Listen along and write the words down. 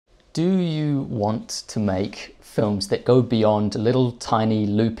Do you want to make films that go beyond little tiny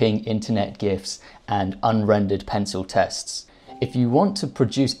looping internet GIFs and unrendered pencil tests? If you want to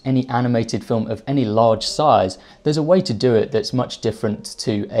produce any animated film of any large size, there's a way to do it that's much different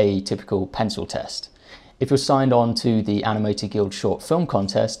to a typical pencil test. If you're signed on to the Animator Guild Short Film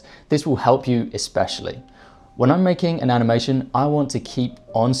Contest, this will help you especially. When I'm making an animation, I want to keep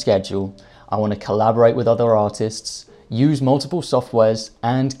on schedule, I want to collaborate with other artists, use multiple softwares,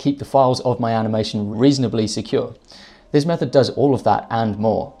 and keep the files of my animation reasonably secure. This method does all of that and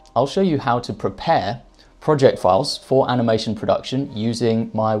more. I'll show you how to prepare project files for animation production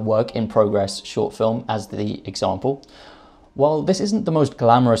using my work in progress short film as the example. While this isn't the most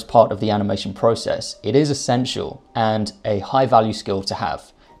glamorous part of the animation process, it is essential and a high value skill to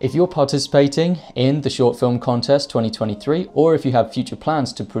have. If you're participating in the Short Film Contest 2023, or if you have future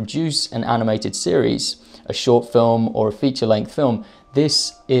plans to produce an animated series, a short film or a feature-length film,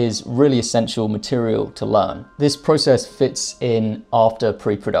 this is really essential material to learn. This process fits in after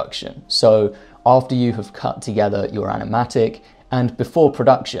pre-production. So after you have cut together your animatic and before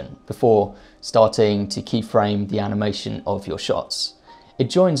production, before starting to keyframe the animation of your shots. It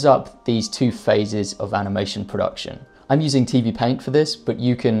joins up these two phases of animation production. I'm using TV Paint for this, but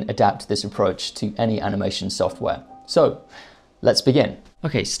you can adapt this approach to any animation software. So let's begin.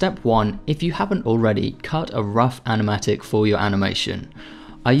 Okay, step one, if you haven't already, cut a rough animatic for your animation.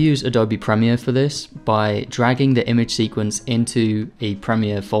 I use Adobe Premiere for this by dragging the image sequence into a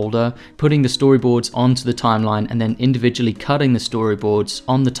Premiere folder, putting the storyboards onto the timeline, and then individually cutting the storyboards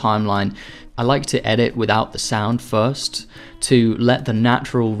on the timeline. I like to edit without the sound first to let the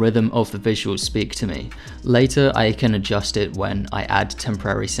natural rhythm of the visuals speak to me. Later, I can adjust it when I add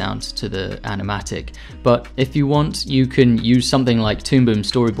temporary sounds to the animatic. But if you want, you can use something like Toon Boom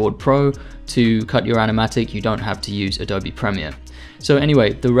Storyboard Pro to cut your animatic. You don't have to use Adobe Premiere. So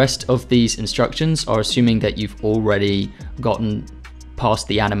anyway, the rest of these instructions are assuming that you've already gotten past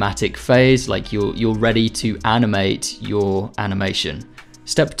the animatic phase, like you're ready to animate your animation.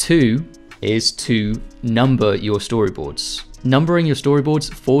 Step two is to number your storyboards. Numbering your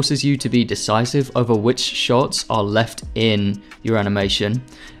storyboards forces you to be decisive over which shots are left in your animation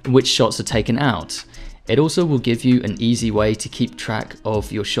and which shots are taken out. It also will give you an easy way to keep track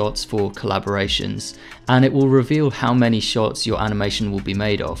of your shots for collaborations, and it will reveal how many shots your animation will be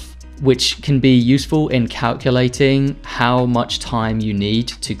made of, which can be useful in calculating how much time you need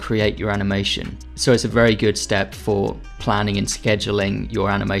to create your animation. So it's a very good step for planning and scheduling your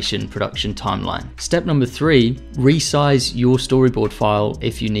animation production timeline. Step number three, resize your storyboard file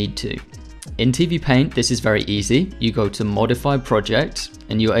if you need to. In TV Paint, this is very easy. You go to Modify Project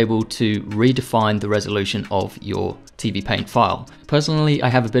and you're able to redefine the resolution of your TV Paint file. Personally, I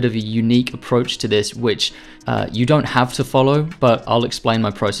have a bit of a unique approach to this, which you don't have to follow, but I'll explain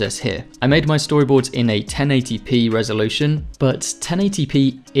my process here. I made my storyboards in a 1080p resolution, but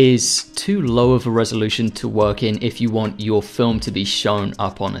 1080p is too low of a resolution to work in if you want your film to be shown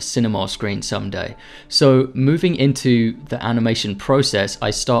up on a cinema screen someday. So moving into the animation process,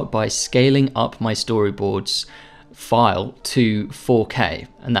 I start by scaling up my storyboards file to 4K,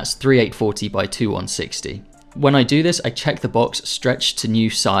 and that's 3840 by 2160. When I do this, I check the box stretch to new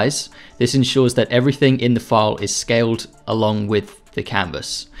size. This ensures that everything in the file is scaled along with the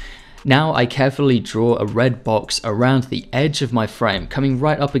canvas. Now I carefully draw a red box around the edge of my frame, coming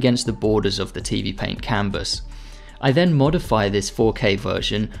right up against the borders of the TV Paint canvas. I then modify this 4K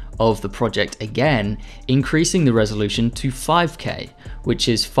version of the project again, increasing the resolution to 5K, which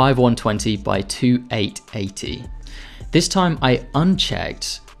is 5120 by 2880. This time I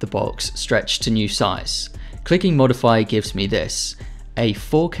unchecked the box stretch to new size. Clicking modify gives me this, a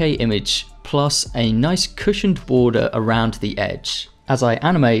 4K image plus a nice cushioned border around the edge. As I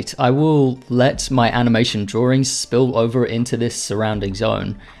animate, I will let my animation drawings spill over into this surrounding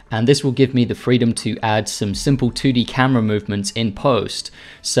zone, and this will give me the freedom to add some simple 2D camera movements in post,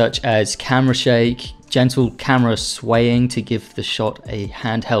 such as camera shake, gentle camera swaying to give the shot a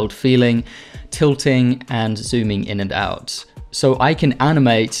handheld feeling, tilting and zooming in and out. So I can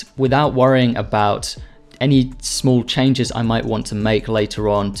animate without worrying about any small changes I might want to make later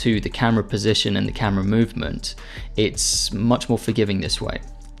on to the camera position and the camera movement. It's much more forgiving this way.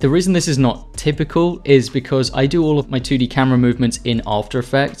 The reason this is not typical is because I do all of my 2D camera movements in After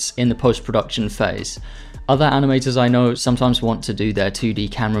Effects in the post-production phase. Other animators I know sometimes want to do their 2D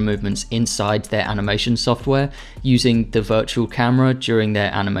camera movements inside their animation software using the virtual camera during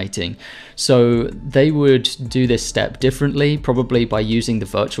their animating. So they would do this step differently, probably by using the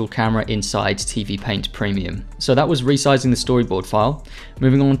virtual camera inside TV Paint Premium. So that was resizing the storyboard file.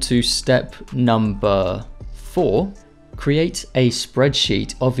 Moving on to step number 4, create a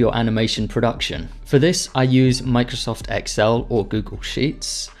spreadsheet of your animation production. For this, I use Microsoft Excel or Google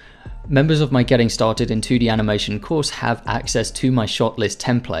Sheets. Members of my Getting Started in 2D Animation course have access to my shot list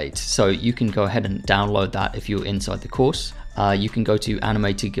template, so you can go ahead and download that if you're inside the course. You can go to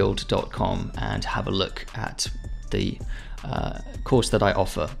animatorguild.com and have a look at the course that I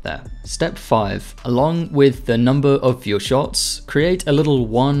offer there. Step 5, along with the number of your shots, create a little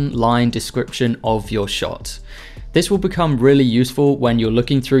one-line description of your shot. This will become really useful when you're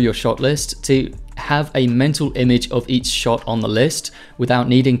looking through your shot list to have a mental image of each shot on the list without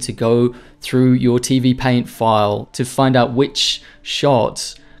needing to go through your TV Paint file to find out which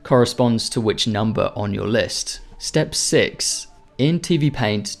shot corresponds to which number on your list. Step 6, in TV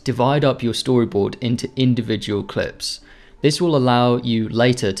Paint, divide up your storyboard into individual clips. This will allow you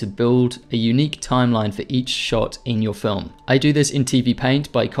later to build a unique timeline for each shot in your film. I do this in TV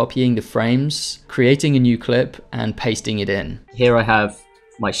Paint by copying the frames, creating a new clip, and pasting it in. Here I have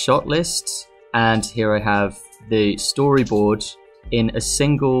my shot list, and here I have the storyboard in a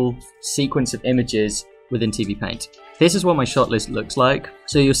single sequence of images within TV Paint. This is what my shot list looks like.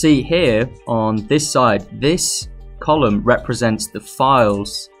 So you'll see here on this side, this column represents the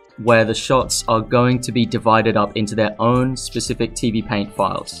files where the shots are going to be divided up into their own specific TV Paint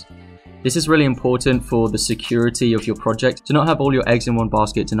files. This is really important for the security of your project, to not have all your eggs in one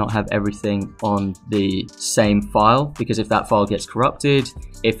basket, to not have everything on the same file, because if that file gets corrupted,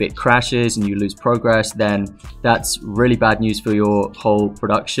 if it crashes and you lose progress, then that's really bad news for your whole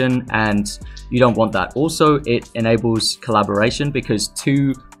production, and you don't want that. Also, it enables collaboration because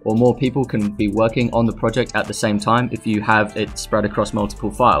 2 or more people can be working on the project at the same time if you have it spread across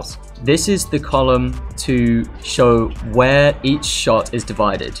multiple files. This is the column to show where each shot is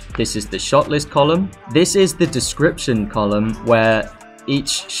divided. This is the shot list column. This is the description column where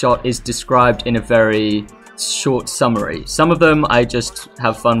each shot is described in a very short summary. Some of them I just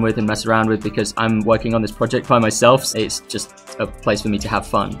have fun with and mess around with because I'm working on this project by myself. It's just a place for me to have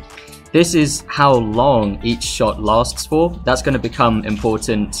fun. This is how long each shot lasts for. That's going to become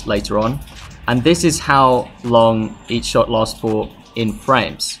important later on. And this is how long each shot lasts for in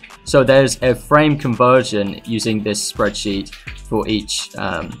frames. So there's a frame conversion using this spreadsheet for each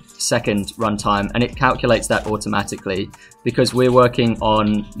second runtime, and it calculates that automatically because we're working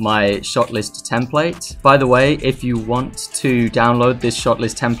on my shot list template. By the way, if you want to download this shot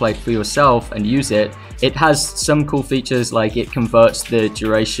list template for yourself and use it, it has some cool features like it converts the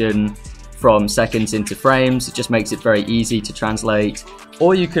duration from seconds into frames. It just makes it very easy to translate.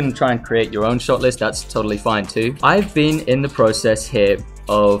 Or you can try and create your own shot list, that's totally fine too. I've been in the process here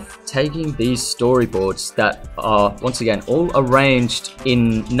of taking these storyboards that are, once again, all arranged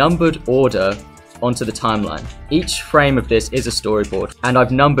in numbered order onto the timeline. Each frame of this is a storyboard, and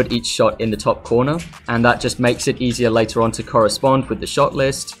I've numbered each shot in the top corner, and that just makes it easier later on to correspond with the shot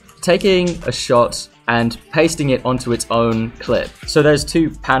list. Taking a shot and pasting it onto its own clip. So there's 2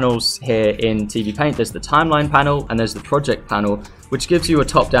 panels here in TV Paint. There's the timeline panel and there's the project panel, which gives you a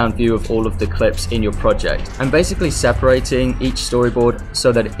top-down view of all of the clips in your project. I'm basically separating each storyboard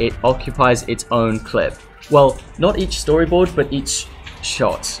so that it occupies its own clip. Well, not each storyboard, but each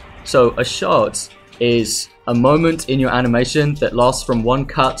shot. So a shot is a moment in your animation that lasts from one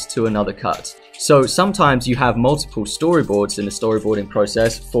cut to another cut. So sometimes you have multiple storyboards in the storyboarding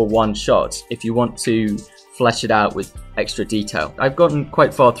process for one shot if you want to flesh it out with extra detail. I've gotten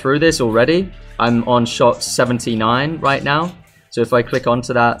quite far through this already. I'm on shot 79 right now. So if I click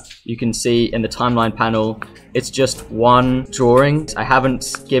onto that, you can see in the timeline panel, it's just one drawing. I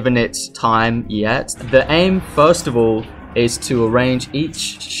haven't given it time yet. The aim, first of all, is to arrange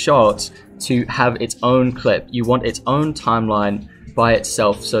each shot to have its own clip. You want its own timeline by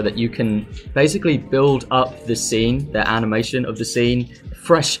itself so that you can basically build up the scene, the animation of the scene,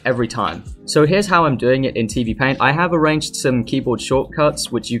 fresh every time. So here's how I'm doing it in TV Paint. I have arranged some keyboard shortcuts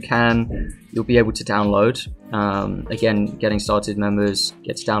which you'll be able to download. Again, Getting Started members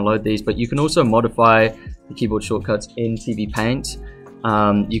get to download these, but you can also modify the keyboard shortcuts in TV Paint.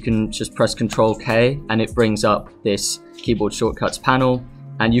 You can just press Ctrl K and it brings up this keyboard shortcuts panel,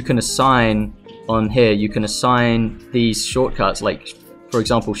 and you can assign on here, you can assign these shortcuts, like for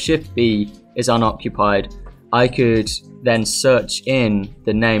example Shift B is unoccupied. I could then search in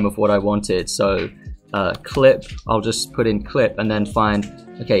the name of what I wanted. So clip, I'll just put in clip and then find,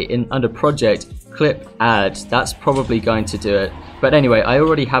 okay, under project, clip add, that's probably going to do it. But anyway, I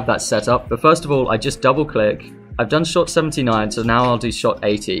already have that set up. But first of all, I just double click. I've done shot 79, so now I'll do shot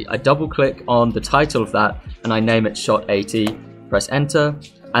 80. I double click on the title of that and I name it shot 80, press enter,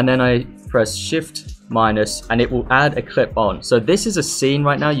 and then I press shift minus and it will add a clip on. So this is a scene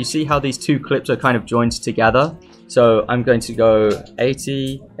right now. You see how these two clips are kind of joined together. So I'm going to go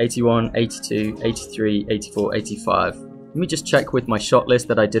 80, 81, 82, 83, 84, 85. Let me just check with my shot list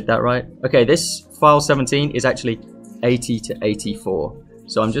that I did that right. Okay, this file 17 is actually 80 to 84.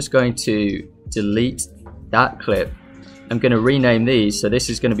 So I'm just going to delete that clip. I'm going to rename these. So this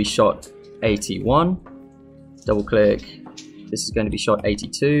is going to be shot 81. Double click. This is going to be shot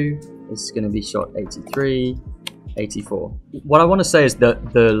 82. This is going to be shot 83. 84. What I want to say is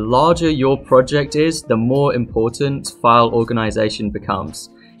that the larger your project is, the more important file organization becomes.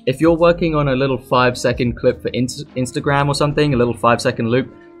 If you're working on a little 5-second clip for Instagram or something, a little 5-second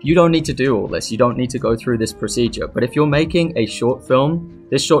loop, you don't need to do all this. You don't need to go through this procedure. But if you're making a short film,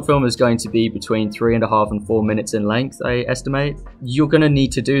 this short film is going to be between 3.5 and 4 minutes in length, I estimate. You're going to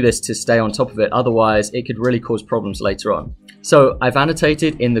need to do this to stay on top of it. Otherwise, it could really cause problems later on. So I've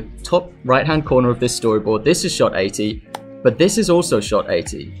annotated in the top right-hand corner of this storyboard, this is shot 80, but this is also shot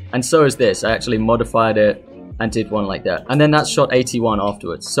 80. And so is this. I actually modified it and did one like that. And then that's shot 81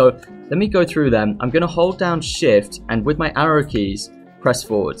 afterwards. So let me go through them. I'm going to hold down Shift and with my arrow keys, press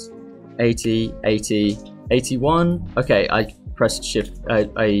forwards. 80, 80, 81. Okay, I pressed Shift,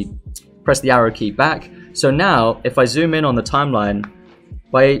 I pressed the arrow key back. So now if I zoom in on the timeline,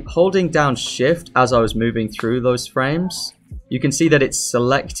 by holding down Shift as I was moving through those frames, you can see that it's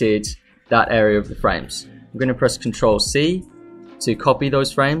selected that area of the frames. I'm going to press Ctrl C to copy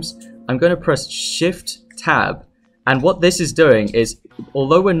those frames. I'm going to press Shift Tab. And what this is doing is,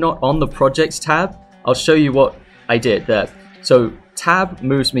 although we're not on the projects tab, I'll show you what I did there. So Tab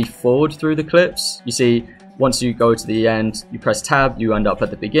moves me forward through the clips. You see, once you go to the end, you press Tab, you end up at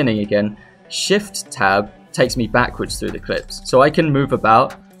the beginning again. Shift Tab takes me backwards through the clips. So I can move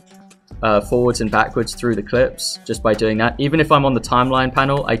about forwards and backwards through the clips just by doing that. Even if I'm on the timeline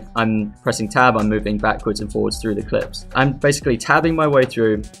panel, I'm pressing Tab, I'm moving backwards and forwards through the clips. I'm basically tabbing my way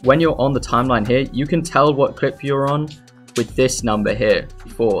through. When you're on the timeline here, you can tell what clip you're on with this number here,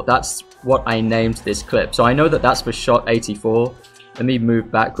 4. That's what I named this clip. So I know that that's for shot 84. Let me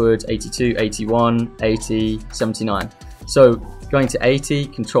move backwards, 82, 81, 80, 79. So going to 80,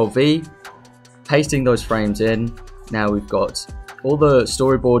 Control V, pasting those frames in. Now we've got all the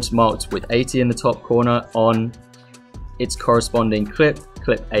storyboards marked with 80 in the top corner on its corresponding clip,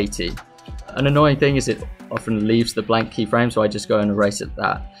 clip 80. An annoying thing is it often leaves the blank keyframe, so I just go and erase it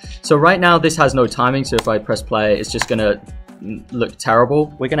that. So right now this has no timing, so if I press play, it's just gonna look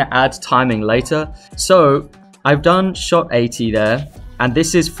terrible. We're gonna add timing later. So I've done shot 80 there, and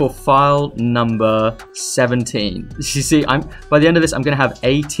this is for file number 17. You see, by the end of this, I'm gonna have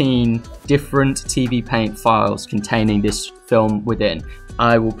 18 different TV Paint files containing this film within.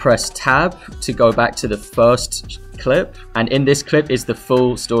 I will press Tab to go back to the first clip, and in this clip is the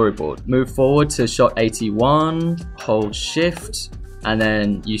full storyboard. Move forward to shot 81, hold Shift, and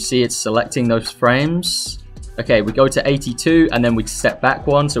then you see it's selecting those frames. Okay, we go to 82 and then we step back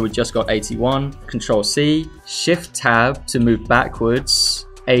one, so we just got 81. Control C, Shift Tab to move backwards.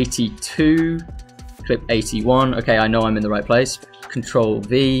 82, clip 81. Okay, I know I'm in the right place. Control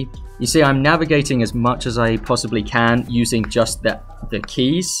V. You see, I'm navigating as much as I possibly can using just the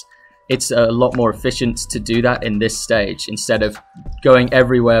keys. It's a lot more efficient to do that in this stage instead of going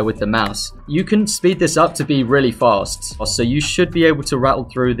everywhere with the mouse. You can speed this up to be really fast. So you should be able to rattle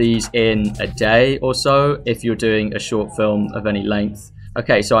through these in a day or so if you're doing a short film of any length.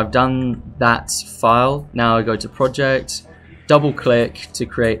 Okay, so I've done that file. Now I go to Project, double click to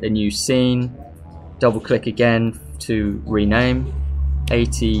create a new scene, double click again to rename,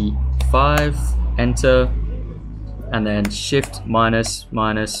 85, enter, and then Shift minus.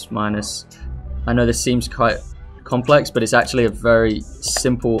 I know this seems quite complex, but it's actually a very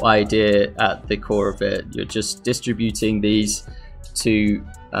simple idea at the core of it. You're just distributing these to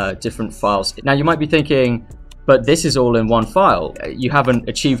different files. Now you might be thinking, but this is all in one file. You haven't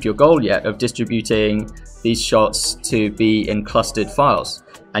achieved your goal yet of distributing these shots to be in clustered files.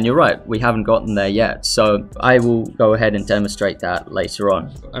 And you're right, we haven't gotten there yet. So I will go ahead and demonstrate that later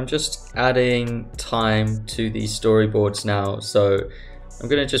on. I'm just adding time to these storyboards now. So I'm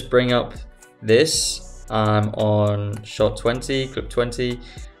gonna just bring up this. I'm on shot 20, clip 20,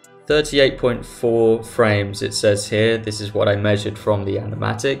 38.4 frames it says here. This is what I measured from the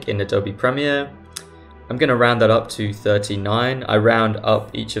animatic in Adobe Premiere. I'm gonna round that up to 39. I round up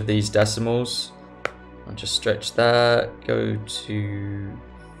each of these decimals. I'll just stretch that, go to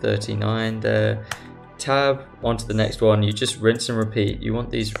 39 there, tab onto the next one. You just rinse and repeat. You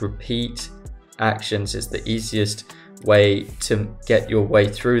want these repeat actions. It's the easiest way to get your way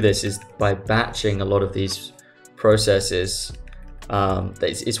through this is by batching a lot of these processes.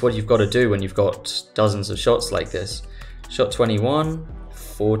 It's what you've got to do when you've got dozens of shots like this. Shot 21,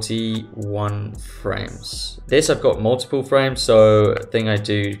 41 frames. This I've got multiple frames, so the thing I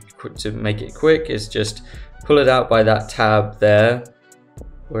do to make it quick is just pull it out by that tab there.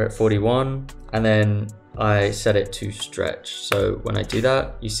 We're at 41, and then I set it to stretch. So when I do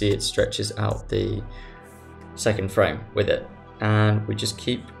that, you see it stretches out the second frame with it. And we just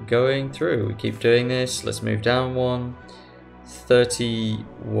keep going through. We keep doing this. Let's move down one.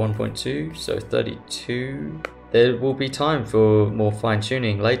 31.2, so 32. There will be time for more fine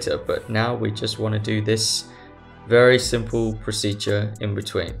tuning later, but now we just want to do this very simple procedure in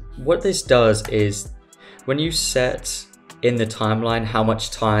between. What this does is when you set in the timeline how much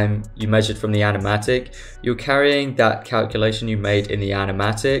time you measured from the animatic, you're carrying that calculation you made in the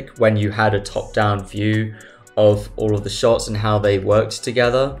animatic when you had a top-down view of all of the shots and how they worked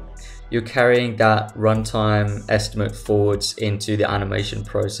together. You're carrying that runtime estimate forwards into the animation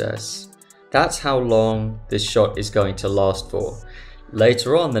process. That's how long this shot is going to last for.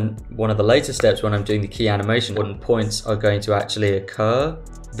 Later on, then one of the later steps when I'm doing the key animation, important points are going to actually occur.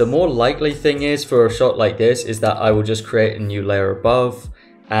 The more likely thing is for a shot like this is that I will just create a new layer above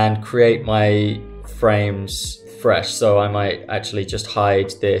and create my frames fresh. So I might actually just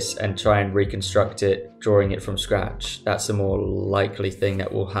hide this and try and reconstruct it, drawing it from scratch. That's the more likely thing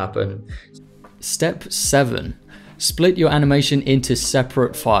that will happen. Step 7. Split your animation into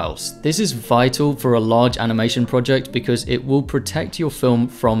separate files. This is vital for a large animation project because it will protect your film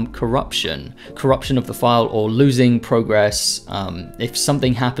from corruption of the file or losing progress. If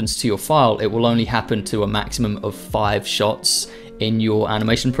something happens to your file, it will only happen to a maximum of 5 shots in your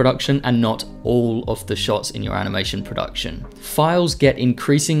animation production and not all of the shots in your animation production. Files get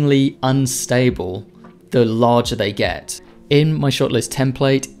increasingly unstable the larger they get. In my shot list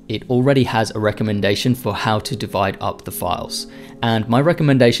template, it already has a recommendation for how to divide up the files. And my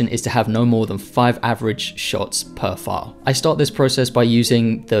recommendation is to have no more than 5 average shots per file. I start this process by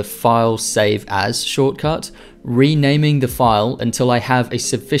using the File Save As shortcut, renaming the file until I have a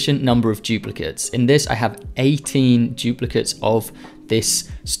sufficient number of duplicates. In this, I have 18 duplicates of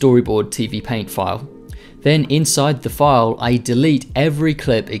this storyboard TV Paint file. Then inside the file, I delete every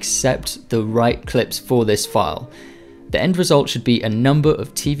clip except the right clips for this file. The end result should be a number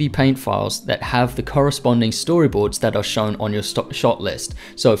of TV Paint files that have the corresponding storyboards that are shown on your shot list.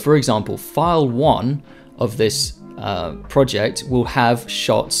 So for example, file 1 of this project will have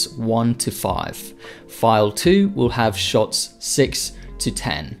shots 1 to 5. File 2 will have shots 6 to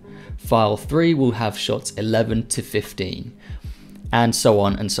 10. File 3 will have shots 11 to 15, and so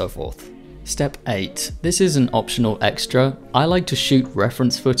on and so forth. Step 8. This is an optional extra. I like to shoot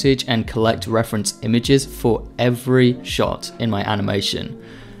reference footage and collect reference images for every shot in my animation.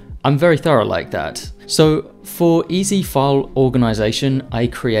 I'm very thorough like that. So for easy file organization, I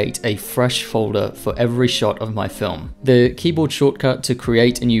create a fresh folder for every shot of my film. The keyboard shortcut to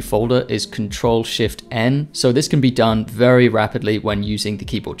create a new folder is Ctrl-Shift-N, so this can be done very rapidly when using the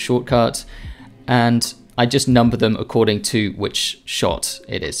keyboard shortcut, and I just number them according to which shot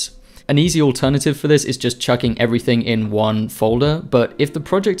it is. An easy alternative for this is just chucking everything in one folder, but if the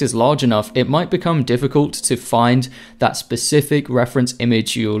project is large enough, it might become difficult to find that specific reference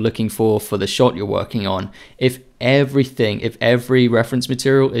image you're looking for the shot you're working on if every reference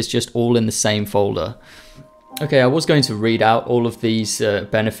material is just all in the same folder. Okay, I was going to read out all of these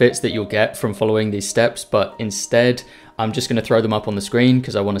benefits that you'll get from following these steps, but instead I'm just going to throw them up on the screen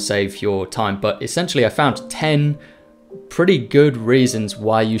because I want to save your time. But essentially I found 10 pretty good reasons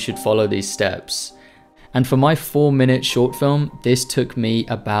why you should follow these steps. And for my 4-minute short film, this took me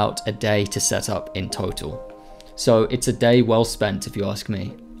about a day to set up in total. So it's a day well spent if you ask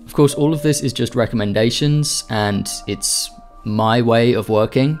me. Of course, all of this is just recommendations and it's my way of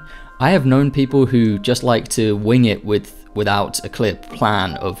working. I have known people who just like to wing it without a clear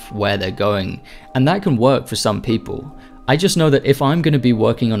plan of where they're going, and that can work for some people. I just know that if I'm going to be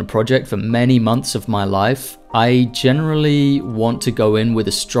working on a project for many months of my life, I generally want to go in with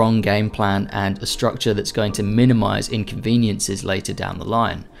a strong game plan and a structure that's going to minimize inconveniences later down the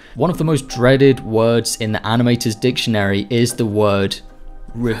line. One of the most dreaded words in the animator's dictionary is the word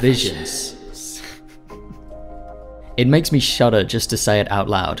revisions. It makes me shudder just to say it out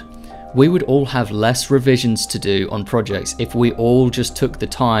loud. We would all have less revisions to do on projects if we all just took the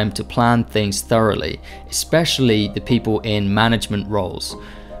time to plan things thoroughly, especially the people in management roles.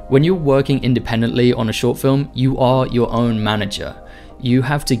 When you're working independently on a short film, you are your own manager. You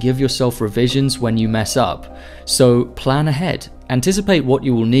have to give yourself revisions when you mess up. So plan ahead. Anticipate what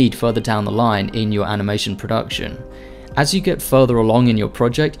you will need further down the line in your animation production. As you get further along in your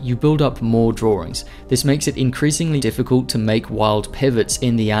project, you build up more drawings. This makes it increasingly difficult to make wild pivots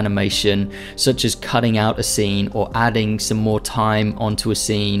in the animation, such as cutting out a scene or adding some more time onto a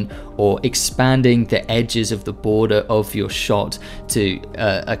scene, or expanding the edges of the border of your shot to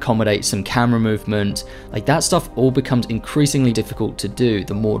accommodate some camera movement. Like, that stuff all becomes increasingly difficult to do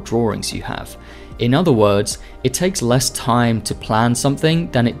the more drawings you have. In other words, it takes less time to plan something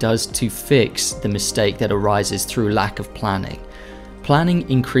than it does to fix the mistake that arises through lack of planning. Planning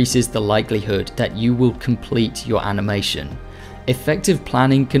increases the likelihood that you will complete your animation. Effective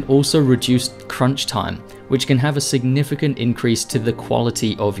planning can also reduce crunch time, which can have a significant increase to the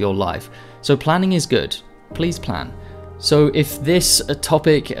quality of your life. So planning is good. Please plan. So if this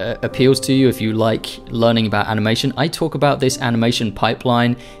topic appeals to you, if you like learning about animation, I talk about this animation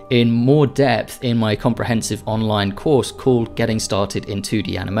pipeline in more depth in my comprehensive online course called Getting Started in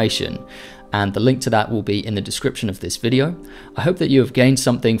 2D Animation. And the link to that will be in the description of this video. I hope that you have gained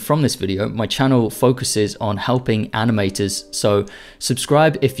something from this video. My channel focuses on helping animators, so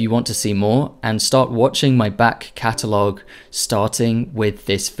subscribe if you want to see more and start watching my back catalog starting with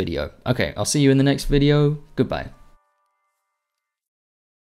this video. Okay, I'll see you in the next video. Goodbye.